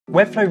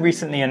Webflow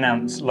recently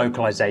announced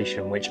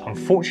localization, which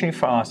unfortunately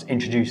for us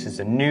introduces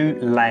a new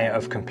layer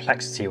of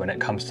complexity when it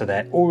comes to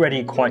their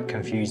already quite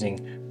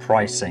confusing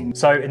pricing.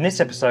 So in this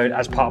episode,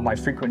 as part of my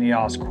frequently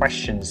asked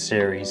questions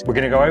series, we're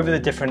going to go over the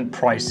different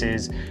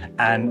prices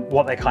and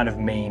what they kind of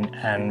mean,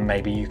 and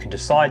maybe you can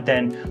decide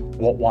then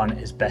what one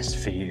is best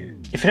for you.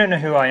 If you don't know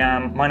who I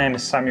am, my name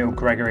is Samuel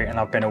Gregory and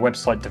I've been a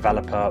website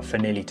developer for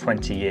nearly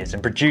 20 years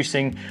and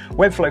producing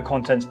Webflow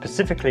content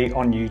specifically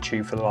on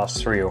YouTube for the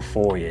last 3 or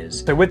 4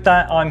 years. So with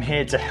that, I'm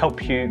here to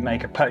help you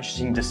make a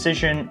purchasing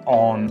decision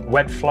on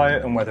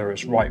Webflow and whether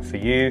it's right for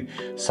you.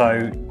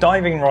 So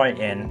diving right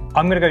in,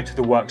 I'm going to go to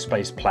the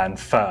Workspace plan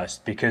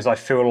first because I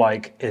feel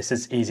like this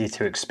is easy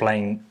to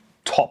explain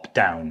top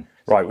down.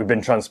 Right, we've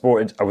been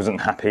transported. I wasn't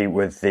happy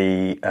with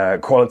the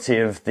quality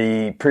of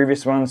the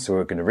previous one, so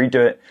we're going to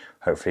redo it.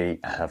 Hopefully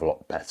a hell of a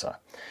lot better.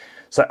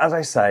 So as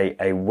I say,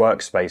 a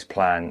Workspace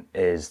plan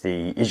is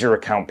your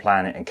account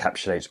plan. It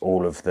encapsulates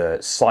all of the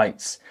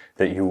sites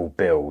that you will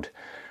build.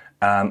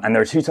 And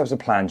there are two types of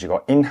plans. You've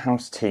got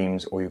in-house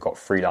teams or you've got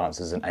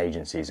freelancers and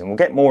agencies. And we'll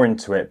get more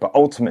into it, but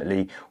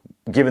ultimately,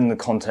 given the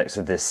context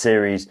of this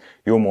series,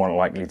 you're more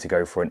likely to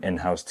go for an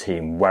in-house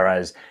team.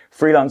 Whereas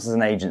freelancers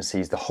and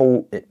agencies, the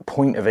whole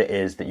point of it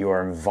is that you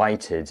are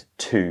invited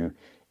to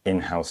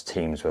in-house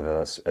teams, whether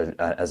that's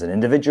as an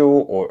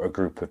individual or a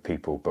group of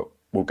people, but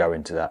we'll go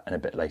into that in a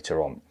bit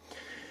later on.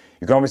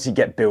 You can obviously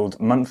get billed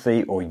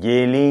monthly or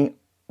yearly.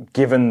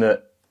 Given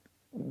that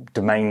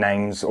domain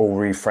names all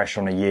refresh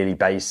on a yearly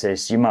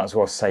basis, you might as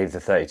well save the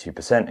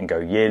 32% and go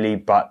yearly,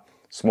 but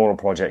smaller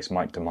projects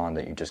might demand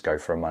that you just go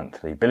for a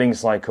monthly billing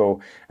cycle,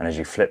 and as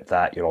you flip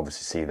that, you'll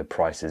obviously see the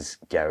prices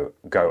go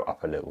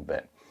up a little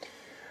bit.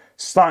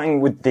 Starting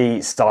with the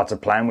starter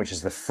plan, which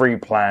is the free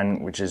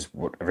plan, which is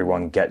what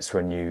everyone gets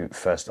when you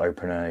first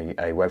open a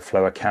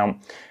Webflow account.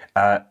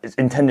 It's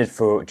intended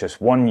for just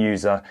one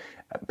user,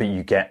 but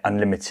you get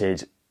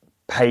unlimited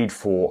paid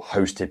for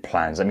hosted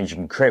plans. That means you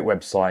can create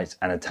websites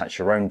and attach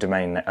your own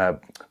domain,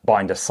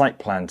 bind a site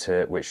plan to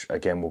it, which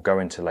again we'll go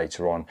into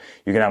later on.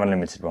 You can have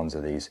unlimited ones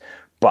of these,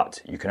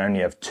 but you can only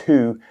have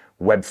 2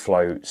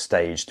 Webflow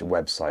staged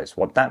websites.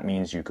 What that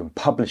means, you can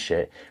publish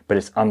it, but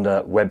it's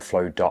under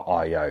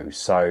webflow.io.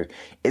 So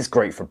it's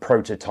great for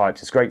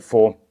prototypes. It's great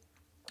for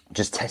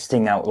just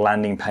testing out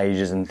landing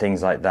pages and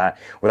things like that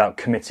without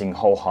committing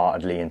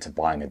wholeheartedly into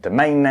buying a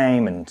domain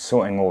name and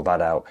sorting all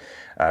that out.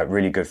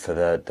 Really good for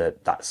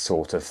that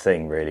sort of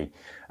thing, really.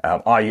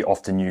 I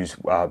often use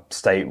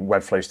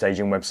Webflow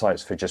staging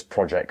websites for just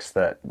projects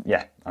that,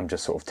 I'm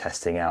just sort of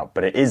testing out,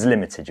 but it is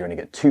limited. You only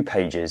get 2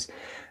 pages,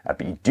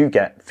 but you do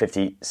get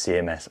 50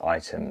 CMS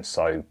items.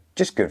 So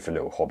just good for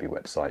little hobby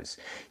websites.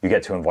 You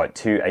get to invite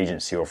 2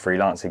 agency or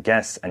freelancer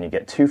guests, and you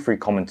get 2 free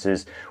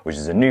commenters, which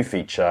is a new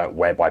feature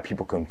whereby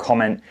people can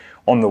comment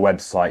on the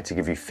website to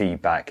give you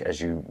feedback as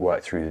you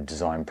work through the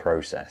design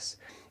process.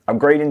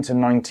 Upgrading to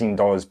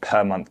 $19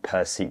 per month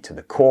per seat to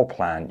the core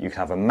plan, you can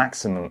have a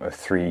maximum of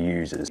 3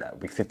 users. That would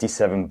be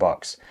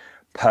 $57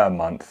 per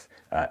month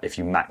if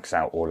you max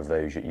out all of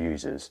those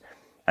users.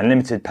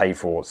 Unlimited pay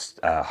for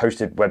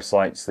hosted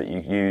websites that you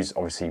use.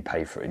 Obviously you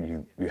pay for it,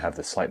 you have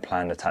the site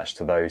plan attached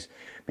to those,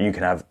 but you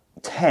can have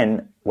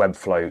 10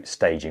 Webflow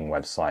staging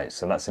websites.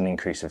 So that's an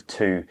increase of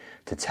 2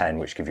 to 10,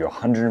 which give you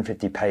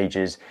 150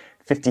 pages,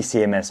 50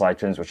 CMS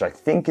items, which I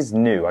think is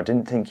new. I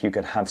didn't think you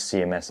could have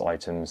CMS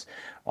items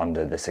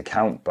under this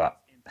account, but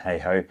hey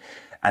ho.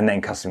 And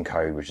then custom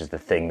code, which is the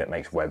thing that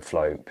makes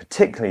Webflow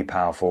particularly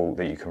powerful,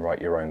 that you can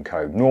write your own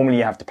code. Normally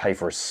you have to pay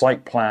for a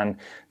site plan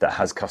that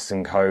has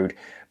custom code,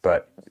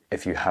 but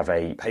if you have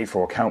a pay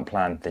for account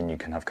plan, then you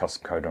can have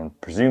custom code on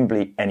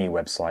presumably any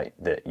website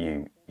that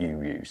you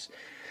use.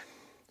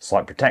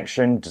 Site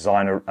protection,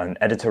 designer and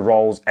editor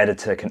roles.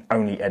 Editor can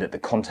only edit the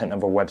content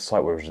of a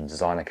website, whereas a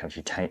designer can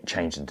actually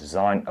change the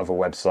design of a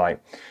website.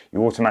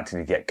 You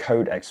automatically get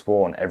code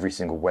export on every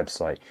single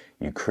website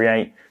you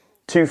create.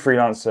 2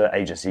 freelancer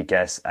agency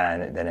guests,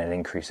 and then an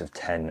increase of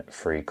 10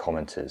 free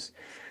commenters.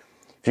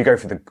 If you go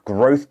for the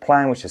growth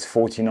plan, which is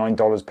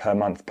 $49 per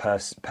month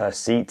per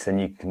seat, then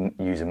you can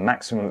use a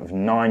maximum of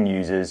 9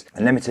 users,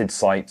 unlimited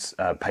sites,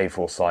 paid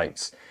for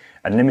sites,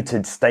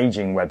 unlimited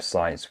staging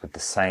websites with the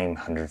same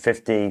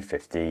 150,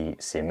 50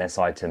 CMS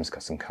items,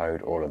 custom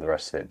code, all of the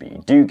rest of it. But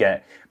you do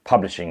get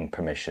publishing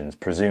permissions.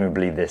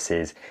 Presumably this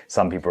is,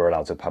 some people are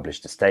allowed to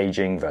publish to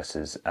staging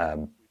versus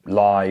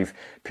live.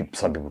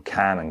 Some people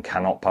can and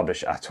cannot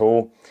publish at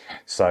all.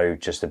 So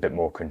just a bit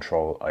more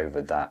control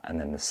over that, and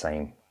then the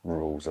same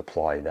rules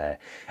apply there.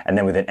 And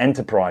then with an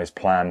enterprise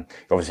plan,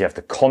 you obviously have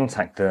to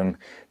contact them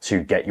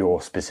to get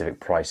your specific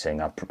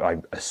pricing. I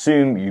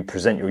assume you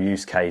present your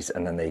use case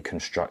and then they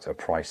construct a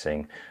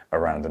pricing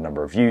around the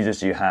number of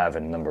users you have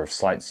and number of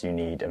sites you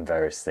need and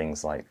various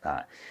things like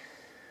that.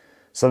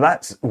 So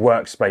that's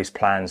Workspace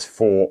plans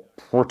for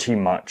pretty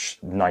much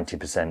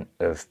 90%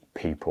 of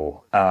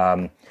people.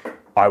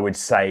 I would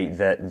say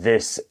that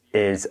this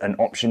is an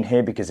option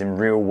here because in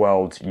real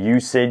world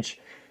usage,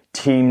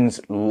 teams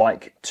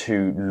like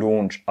to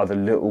launch other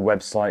little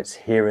websites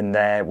here and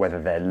there,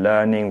 whether they're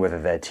learning,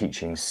 whether they're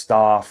teaching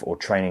staff or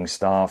training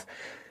staff.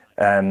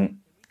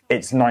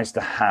 It's nice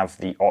to have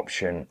the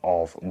option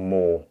of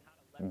more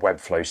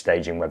Webflow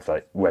staging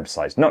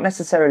websites, not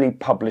necessarily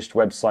published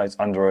websites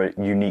under a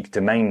unique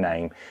domain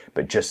name,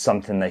 but just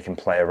something they can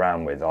play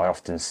around with. I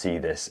often see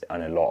this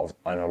on a lot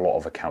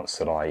of accounts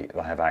that I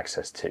have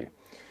access to.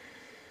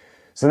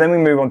 So then we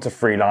move on to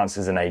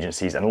freelancers and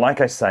agencies, and like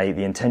I say,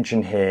 the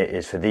intention here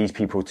is for these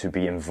people to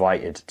be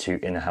invited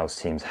to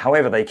in-house teams.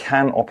 However, they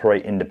can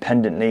operate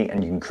independently,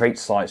 and you can create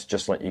sites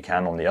just like you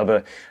can on the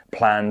other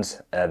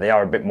plans. They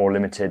are a bit more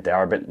limited, they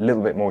are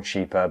little bit more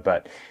cheaper,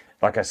 but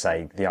like I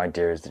say, the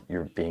idea is that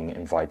you're being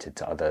invited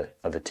to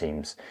other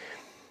teams.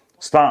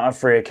 Start a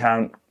free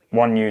account,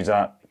 1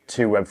 user,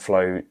 2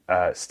 Webflow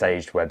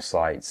staged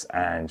websites,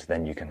 and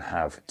then you can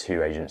have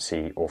 2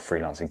 agency or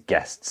freelancer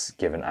guests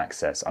given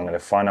access. I'm going to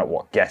find out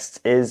what guests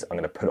is. I'm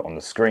going to put it on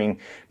the screen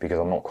because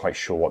I'm not quite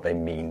sure what they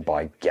mean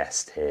by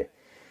guest here.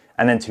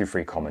 And then 2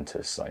 free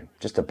commenters, so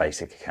just a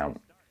basic account.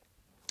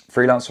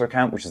 Freelancer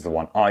account, which is the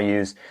one I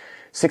use,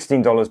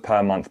 $16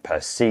 per month per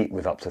seat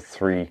with up to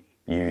 3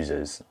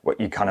 users. What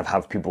you kind of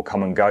have people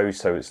come and go,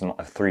 so it's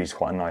not 3 is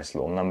quite a nice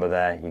little number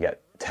there. You get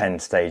 10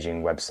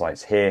 staging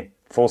websites here,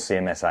 full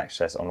CMS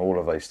access on all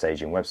of those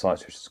staging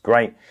websites, which is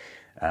great.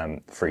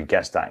 Free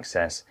guest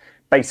access,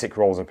 basic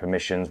roles and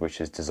permissions,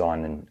 which is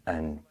design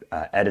and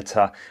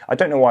editor. I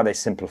don't know why they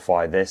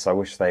simplify this. I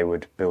wish they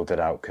would build it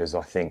out, because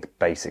I think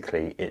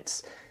basically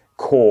its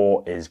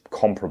core is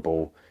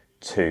comparable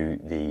to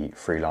the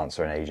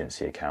freelancer and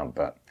agency account,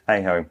 but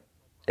hey ho,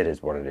 it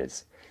is what it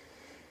is.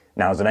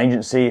 Now, as an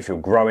agency, if you're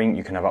growing,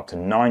 you can have up to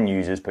 9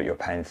 users, but you're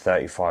paying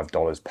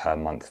 $35 per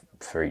month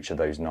for each of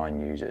those 9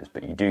 users.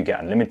 But you do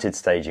get unlimited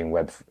staging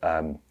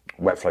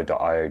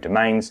Webflow.io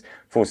domains,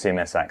 full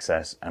CMS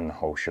access, and the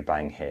whole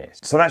shebang here.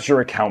 So that's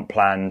your account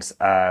plans.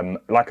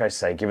 Like I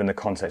say, given the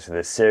context of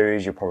this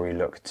series, you'll probably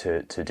look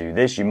to do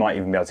this. You might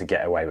even be able to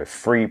get away with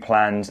free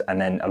plans,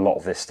 and then a lot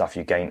of this stuff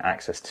you gain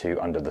access to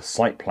under the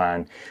site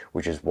plan,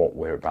 which is what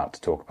we're about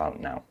to talk about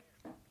now.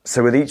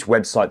 So with each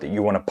website that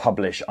you want to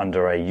publish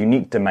under a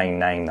unique domain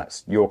name,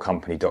 that's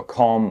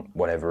yourcompany.com,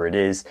 whatever it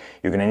is,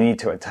 you're going to need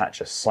to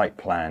attach a site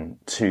plan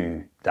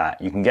to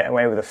that. You can get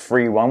away with a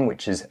free one,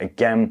 which is,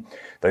 again,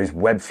 those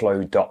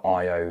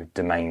webflow.io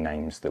domain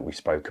names that we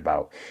spoke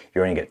about.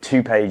 You only get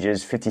 2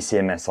 pages, 50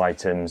 CMS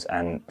items,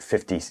 and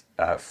 50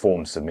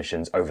 form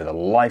submissions over the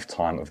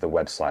lifetime of the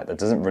website. That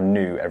doesn't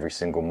renew every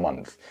single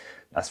month.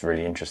 That's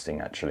really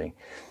interesting, actually.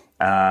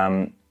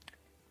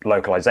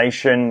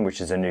 Localization,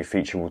 which is a new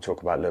feature we'll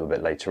talk about a little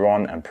bit later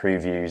on, and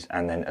previews,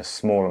 and then a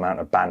small amount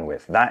of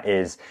bandwidth. That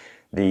is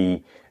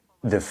the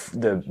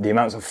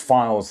amounts of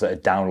files that are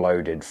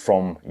downloaded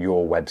from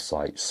your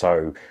website.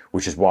 So,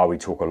 which is why we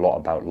talk a lot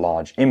about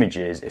large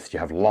images. If you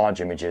have large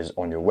images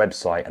on your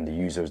website and the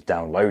user is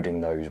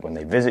downloading those when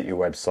they visit your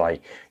website,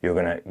 you're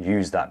going to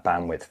use that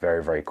bandwidth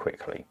very, very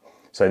quickly.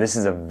 So this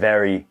is a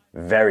very,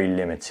 very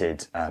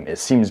limited, it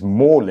seems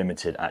more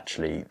limited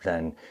actually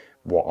than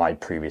what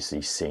I'd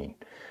previously seen.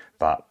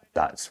 But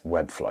that's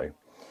Webflow.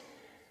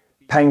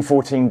 Paying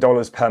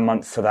 $14 per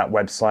month for that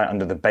website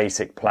under the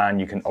basic plan,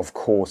 you can of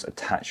course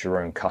attach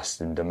your own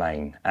custom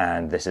domain.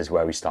 And this is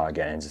where we start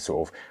getting into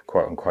sort of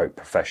quote unquote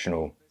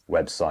professional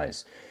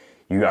websites.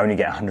 You only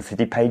get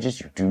 150 pages,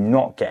 you do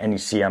not get any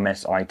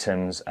CMS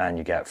items, and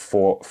you get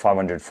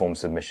 500 form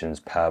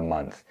submissions per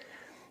month.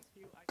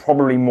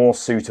 Probably more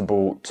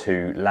suitable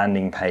to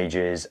landing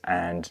pages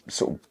and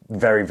sort of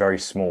very, very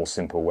small,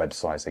 simple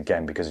websites,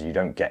 again, because you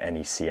don't get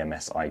any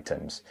CMS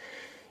items.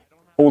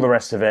 All the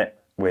rest of it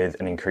with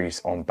an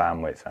increase on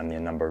bandwidth and the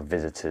number of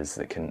visitors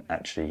that can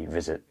actually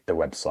visit the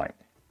website.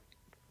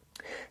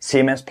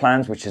 CMS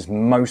plans, which is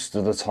most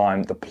of the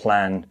time the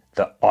plan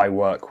that I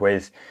work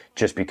with,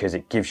 just because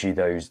it gives you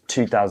those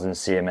 2,000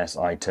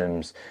 CMS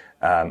items,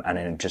 and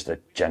then just a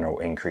general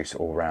increase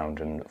all round.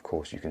 And of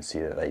course you can see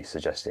that they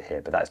suggest it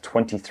here, but that's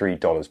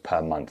 $23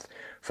 per month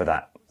for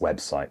that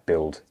website.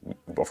 Build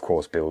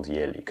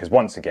yearly, because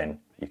once again,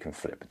 you can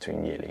flip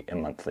between yearly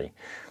and monthly.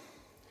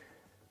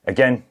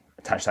 Again,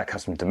 attach that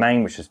custom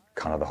domain, which is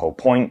kind of the whole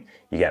point.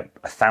 You get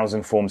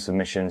 1,000 form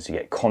submissions, you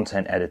get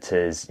content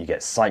editors, you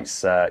get site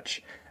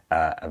search,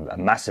 a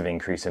massive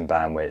increase in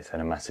bandwidth,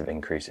 and a massive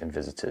increase in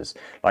visitors.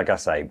 Like I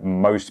say,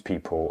 most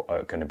people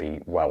are going to be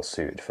well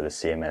suited for the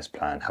CMS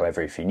plan.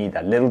 However, if you need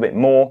that little bit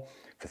more,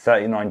 for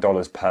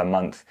 $39 per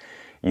month,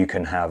 you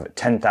can have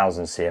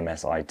 10,000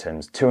 CMS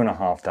items,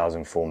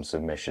 2,500 form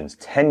submissions,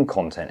 10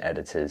 content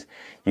editors.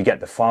 You get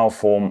the form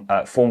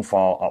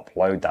file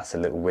upload. That's a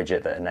little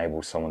widget that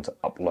enables someone to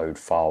upload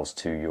files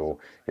to your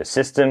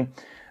system.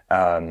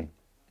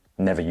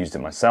 Never used it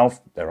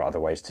myself. There are other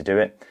ways to do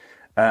it.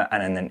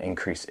 And then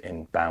increase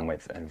in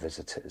bandwidth and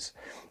visitors.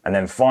 And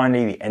then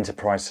finally, the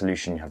enterprise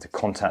solution, you have to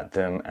contact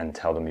them and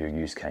tell them your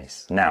use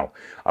case. Now,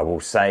 I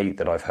will say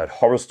that I've heard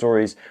horror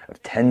stories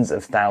of tens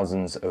of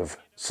thousands of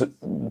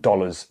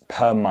dollars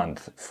per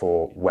month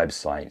for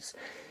websites.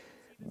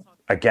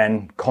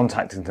 Again,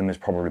 contacting them is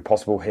probably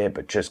possible here,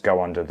 but just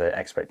go under the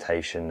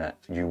expectation that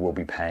you will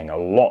be paying a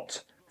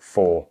lot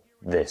for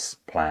this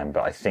plan.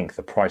 But I think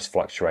the price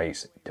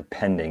fluctuates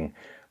depending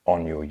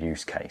on your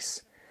use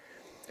case.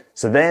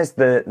 So there's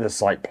the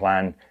site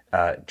plan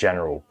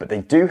general, but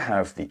they do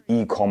have the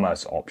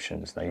e-commerce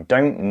options. Now you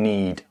don't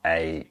need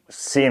a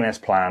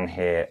CMS plan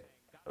here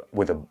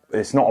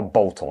it's not a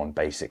bolt-on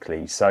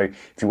basically. So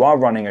if you are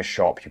running a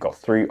shop, you've got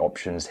 3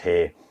 options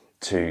here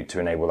to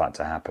enable that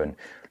to happen.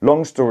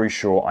 Long story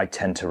short, I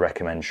tend to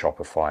recommend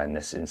Shopify in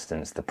this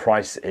instance. The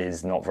price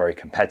is not very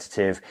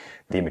competitive.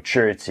 The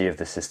maturity of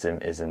the system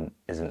isn't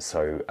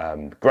so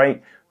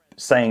great.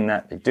 Saying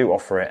that, they do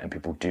offer it and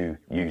people do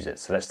use it.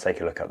 So let's take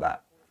a look at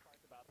that.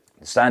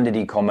 Standard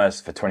e-commerce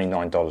for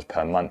 $29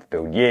 per month,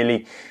 billed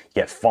yearly. You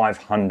get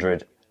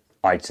 500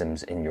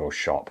 items in your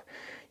shop.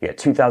 You get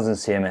 2,000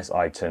 CMS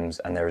items,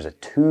 and there is a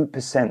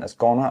 2% that's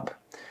gone up.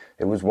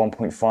 It was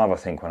 1.5, I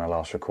think, when I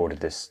last recorded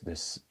this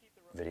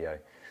video.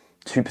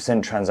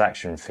 2%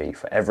 transaction fee.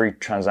 For every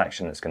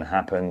transaction that's going to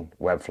happen,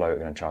 Webflow are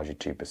going to charge you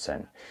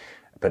 2%.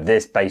 But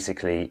this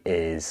basically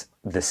is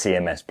the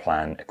CMS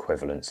plan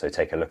equivalent. So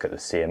take a look at the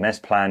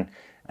CMS plan,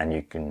 and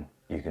you can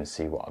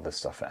see what other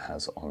stuff it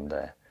has on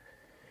there.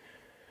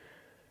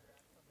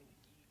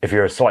 If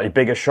you're a slightly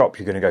bigger shop,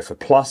 you're going to go for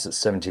Plus at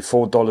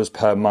 $74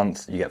 per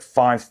month. You get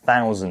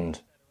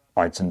 5,000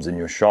 items in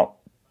your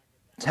shop,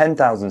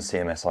 10,000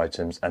 CMS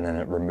items, and then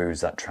it removes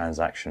that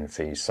transaction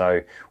fee.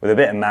 So with a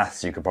bit of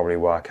maths, you could probably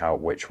work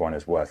out which one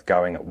is worth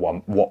going at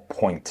what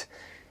point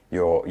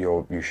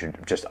you should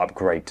just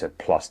upgrade to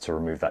Plus to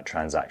remove that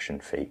transaction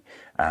fee.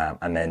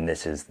 And then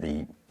this is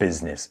the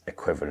business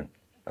equivalent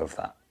of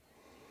that.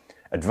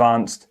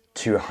 Advanced,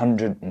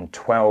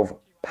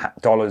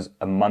 $212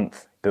 a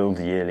month, billed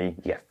yearly.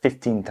 You get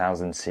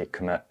 15,000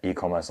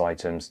 e-commerce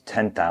items,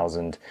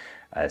 10,000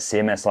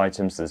 CMS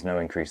items. There's no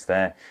increase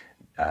there.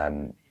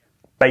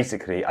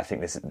 Basically, I think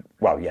this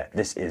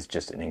is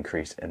just an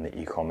increase in the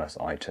e-commerce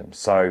items.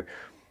 So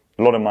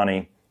a lot of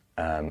money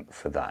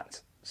for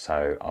that.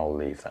 So I'll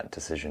leave that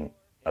decision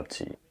up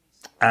to you.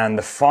 And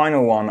the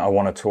final one I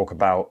want to talk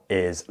about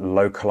is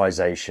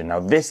localization. Now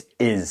this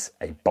is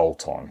a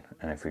bolt-on.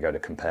 And if we go to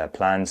compare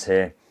plans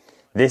here,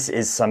 this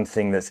is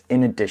something that's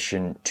in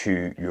addition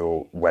to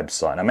your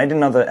website. I made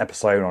another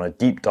episode on a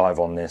deep dive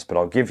on this, but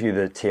I'll give you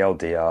the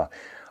TLDR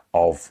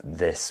of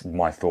this,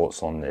 my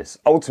thoughts on this.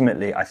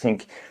 Ultimately, I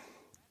think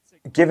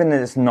given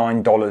that it's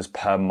 $9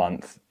 per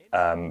month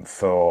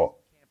for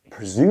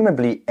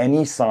presumably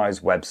any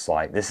size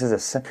website, this is a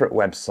separate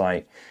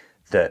website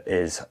that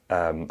is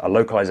a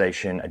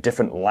localization, a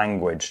different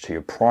language to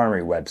your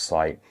primary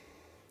website.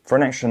 For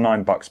an extra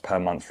 $9 per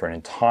month for an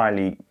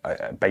entirely,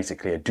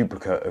 basically a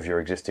duplicate of your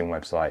existing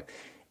website,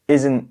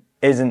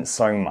 isn't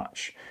so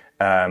much.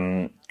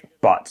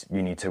 But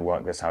you need to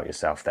work this out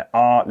yourself. There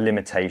are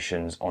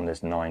limitations on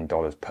this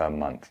 $9 per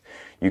month.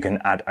 You can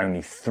add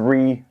only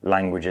 3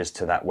 languages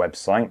to that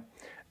website.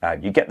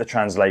 You get the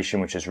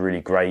translation, which is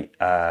really great.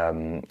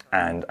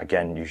 And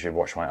again, you should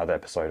watch my other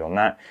episode on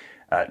that.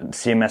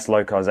 CMS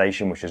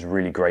localization, which is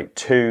really great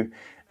too.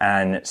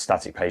 And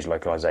static page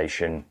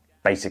localization.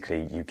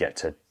 Basically, you get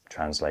to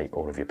translate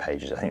all of your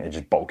pages. I think they're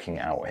just bulking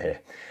it out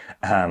here.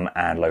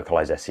 And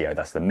localize SEO,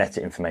 that's the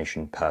meta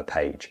information per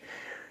page.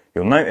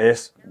 You'll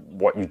notice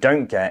what you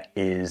don't get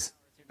is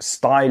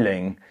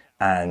styling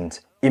and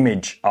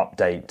image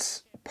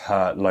updates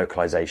per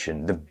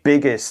localization. The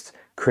biggest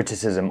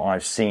criticism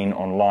I've seen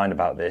online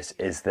about this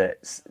is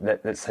that,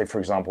 let's say, for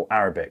example,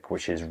 Arabic,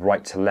 which is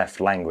right to left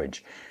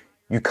language.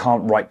 You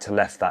can't right to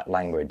left that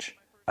language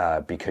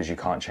because you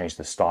can't change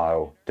the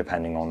style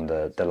depending on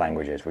the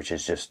languages, which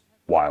is just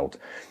wild.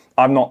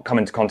 I've not come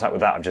into contact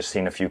with that. I've just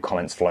seen a few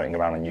comments floating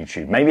around on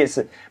YouTube. Maybe it's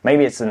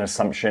an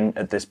assumption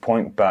at this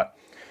point, but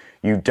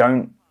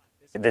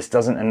this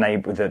doesn't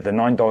enable, the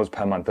 $9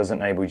 per month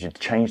doesn't enable you to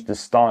change the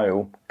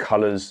style,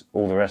 colors,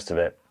 all the rest of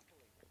it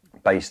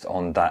based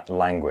on that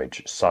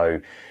language. So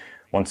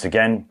once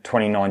again,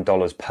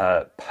 $29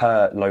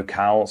 per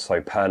locale,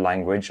 so per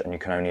language, and you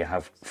can only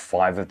have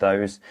 5 of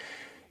those.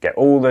 Get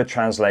all the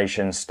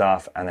translation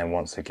stuff, and then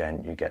once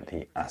again, you get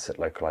the asset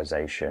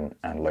localization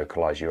and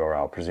localized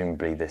URL.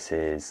 Presumably this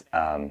is,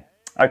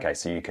 okay,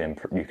 so you can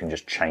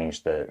just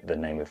change the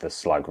name of the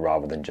slug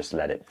rather than just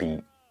let it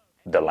be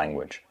the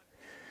language.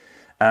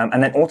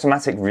 And then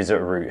automatic visit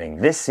routing.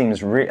 This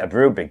seems a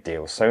real big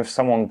deal. So if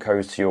someone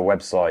goes to your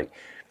website,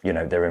 you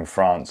know, they're in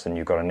France and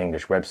you've got an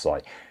English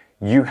website,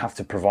 you have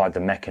to provide the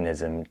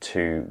mechanism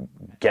to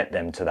get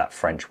them to that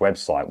French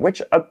website,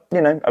 which, you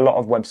know, a lot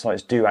of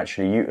websites do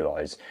actually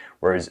utilize.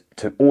 Whereas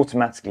to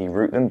automatically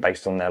route them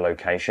based on their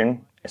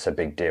location, it's a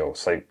big deal.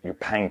 So you're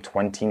paying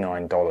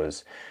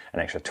 $29, an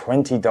extra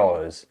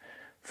 $20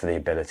 for the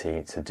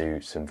ability to do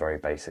some very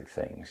basic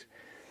things.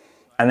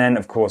 And then,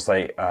 of course,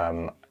 they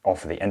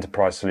offer the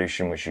enterprise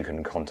solution, which you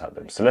can contact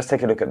them. So let's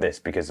take a look at this,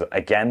 because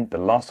again, the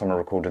last time I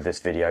recorded this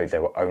video, they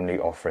were only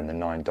offering the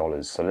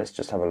 $9. So let's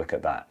just have a look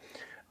at that.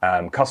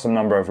 Custom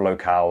number of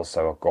locales,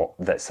 so I've got,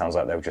 that sounds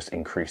like they'll just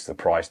increase the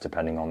price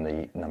depending on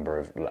the number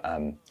of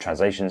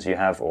translations you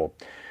have or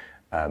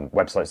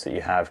websites that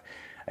you have.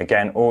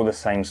 Again, all the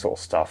same sort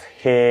of stuff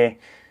here.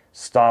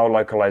 Style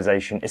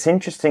localization. It's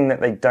interesting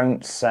that they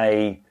don't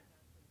say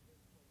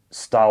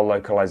style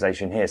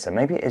localization here, so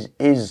maybe it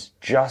is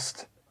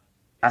just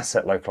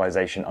asset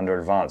localization under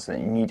advanced,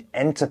 and you need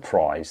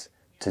enterprise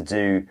to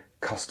do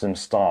custom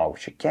style,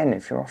 which again,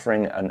 if you're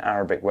offering an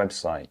Arabic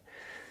website.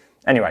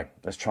 Anyway,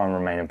 let's try and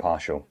remain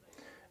impartial.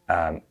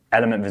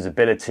 Element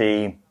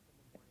visibility,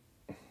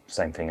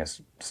 same thing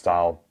as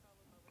style,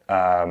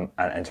 and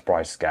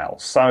enterprise scale.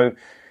 So,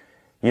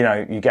 you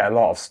know, you get a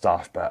lot of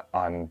stuff, but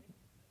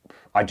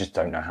I just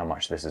don't know how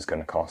much this is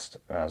going to cost,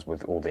 as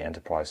with all the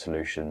enterprise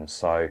solutions.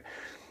 So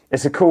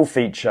it's a cool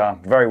feature,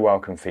 very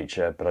welcome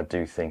feature, but I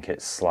do think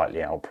it's slightly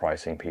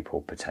outpricing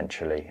people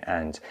potentially.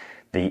 And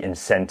the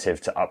incentive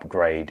to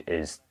upgrade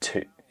is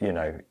too, you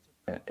know,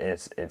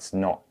 it's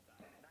not,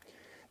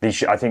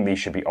 I think these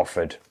should be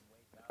offered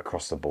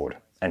across the board.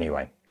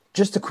 Anyway,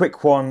 just a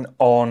quick one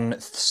on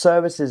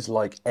services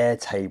like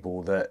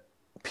Airtable that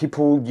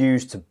people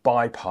use to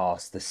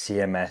bypass the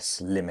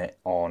CMS limit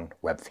on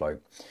Webflow.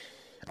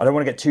 I don't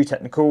want to get too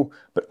technical,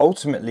 but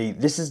ultimately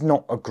this is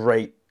not a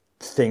great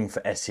thing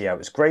for SEO.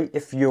 It's great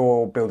if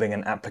you're building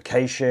an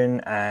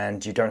application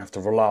and you don't have to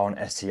rely on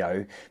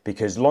SEO,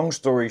 because long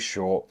story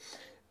short,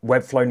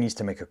 Webflow needs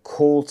to make a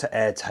call to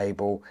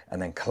Airtable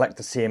and then collect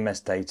the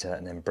CMS data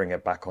and then bring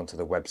it back onto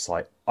the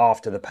website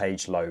after the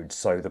page loads.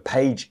 So the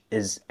page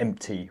is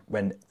empty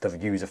when the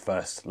user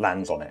first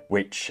lands on it,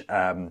 which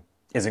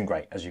isn't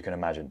great, as you can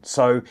imagine.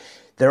 So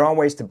there are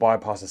ways to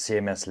bypass the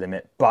CMS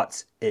limit,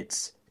 but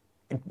it's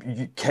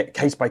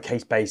case by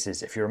case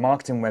basis. If you're a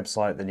marketing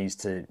website that needs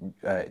to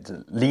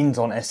leans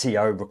on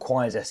SEO,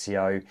 requires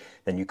SEO,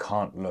 then you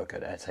can't look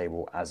at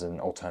Airtable as an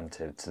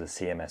alternative to the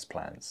CMS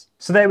plans.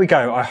 So there we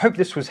go. I hope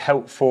this was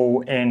helpful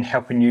in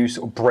helping you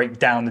sort of break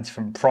down the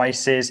different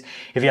prices.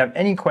 If you have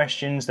any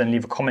questions, then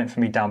leave a comment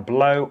for me down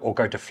below, or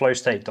go to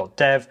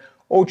flowstate.dev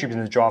or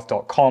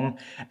jupiterthedraft.com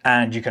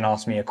and you can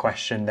ask me a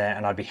question there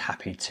and I'd be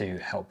happy to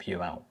help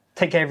you out.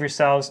 Take care of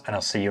yourselves and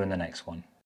I'll see you in the next one.